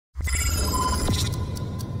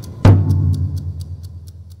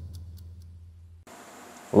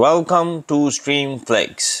Welcome to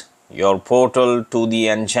Streamflix, your portal to the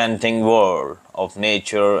enchanting world of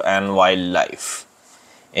nature and wildlife.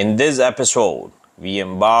 In this episode, we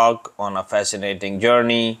embark on a fascinating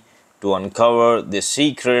journey to uncover the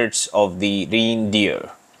secrets of the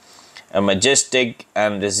reindeer, a majestic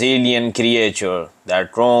and resilient creature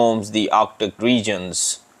that roams the Arctic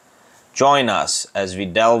regions. Join us as we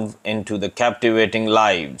delve into the captivating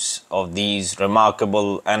lives of these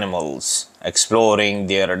remarkable animals, exploring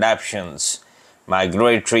their adaptations,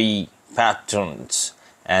 migratory patterns,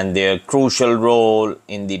 and their crucial role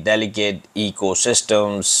in the delicate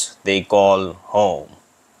ecosystems they call home.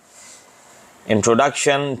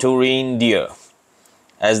 Introduction to Reindeer.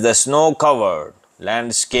 As the snow-covered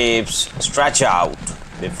landscapes stretch out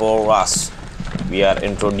before us, we are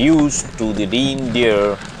introduced to the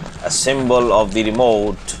reindeer, a symbol of the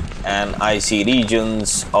remote and icy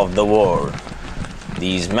regions of the world.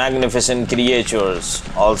 These magnificent creatures,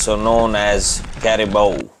 also known as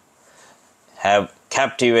caribou, have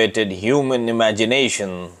captivated human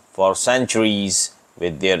imagination for centuries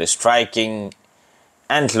with their striking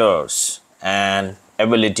antlers and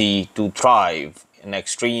ability to thrive in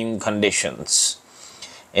extreme conditions.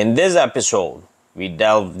 In this episode, we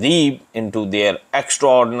delve deep into their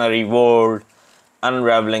extraordinary world,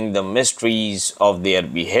 unraveling the mysteries of their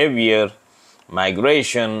behavior,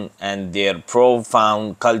 migration, and their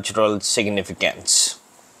profound cultural significance.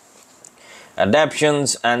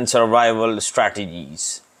 Adaptations and survival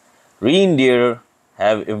strategies. Reindeer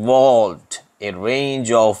have evolved a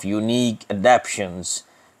range of unique adaptations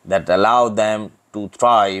that allow them to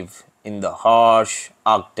thrive in the harsh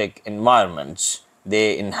Arctic environments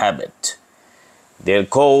they inhabit. Their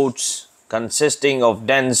coats, consisting of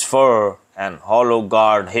dense fur and hollow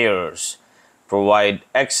guard hairs, provide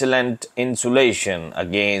excellent insulation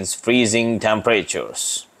against freezing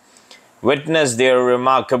temperatures. Witness their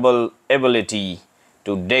remarkable ability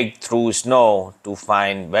to dig through snow to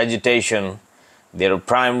find vegetation, their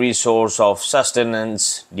primary source of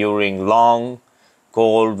sustenance during long,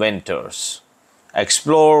 cold winters.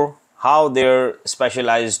 Explore how their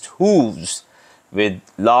specialized hooves with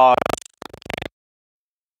large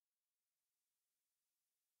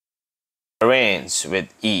terrains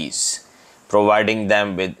with ease, providing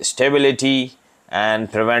them with stability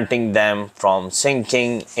and preventing them from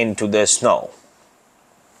sinking into the snow.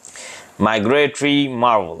 Migratory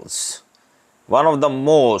marvels. One of the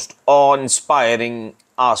most awe-inspiring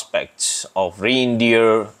aspects of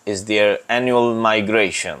reindeer is their annual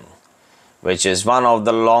migration, which is one of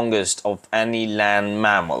the longest of any land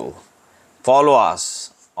mammal. Follow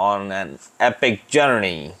us on an epic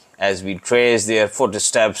journey as we trace their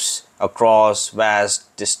footsteps across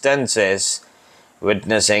vast distances,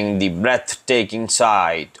 witnessing the breathtaking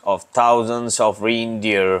sight of thousands of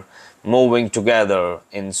reindeer moving together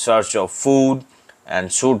in search of food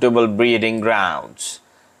and suitable breeding grounds.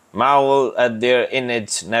 Marvel at their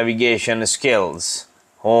innate navigation skills,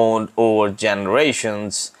 honed over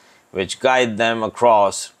generations, which guide them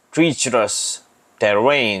across treacherous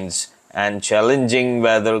terrains and challenging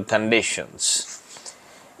weather conditions.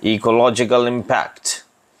 Ecological impact.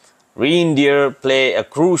 Reindeer play a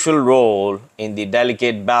crucial role in the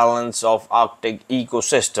delicate balance of Arctic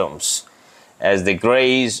ecosystems as they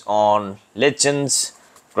graze on lichens,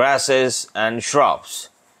 grasses, and shrubs.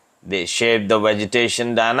 They shape the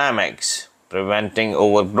vegetation dynamics, preventing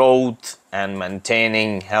overgrowth and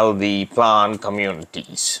maintaining healthy plant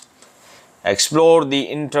communities. Explore the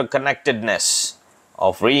interconnectedness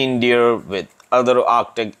of reindeer with other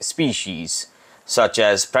Arctic species, such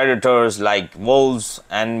as predators like wolves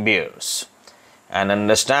and bears, and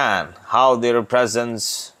understand how their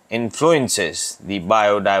presence influences the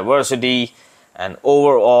biodiversity and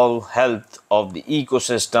overall health of the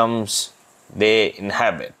ecosystems they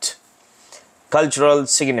inhabit. Cultural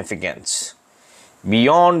significance.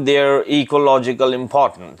 Beyond their ecological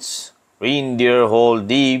importance, reindeer hold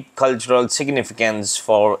deep cultural significance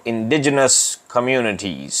for indigenous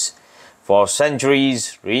communities. For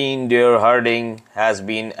centuries, reindeer herding has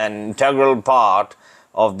been an integral part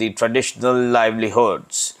of the traditional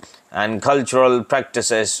livelihoods and cultural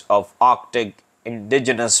practices of Arctic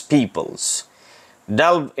indigenous peoples.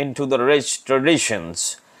 Delve into the rich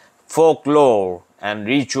traditions, folklore, and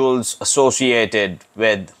rituals associated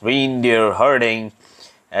with reindeer herding,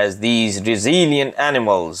 as these resilient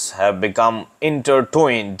animals have become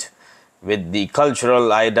intertwined with the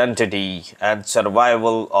cultural identity and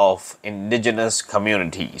survival of indigenous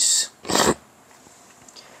communities.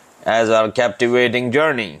 As our captivating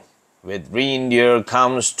journey with reindeer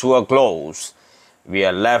comes to a close, we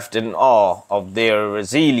are left in awe of their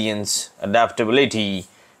resilience, adaptability,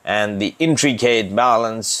 and the intricate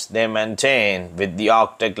balance they maintain with the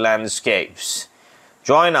Arctic landscapes.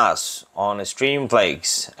 Join us on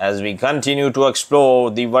Streamflix as we continue to explore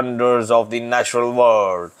the wonders of the natural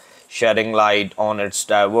world, shedding light on its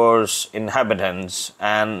diverse inhabitants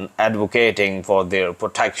and advocating for their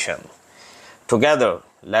protection. Together,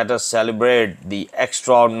 let us celebrate the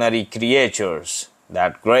extraordinary creatures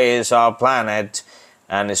that grace our planet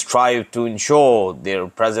and strive to ensure their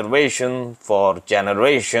preservation for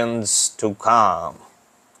generations to come.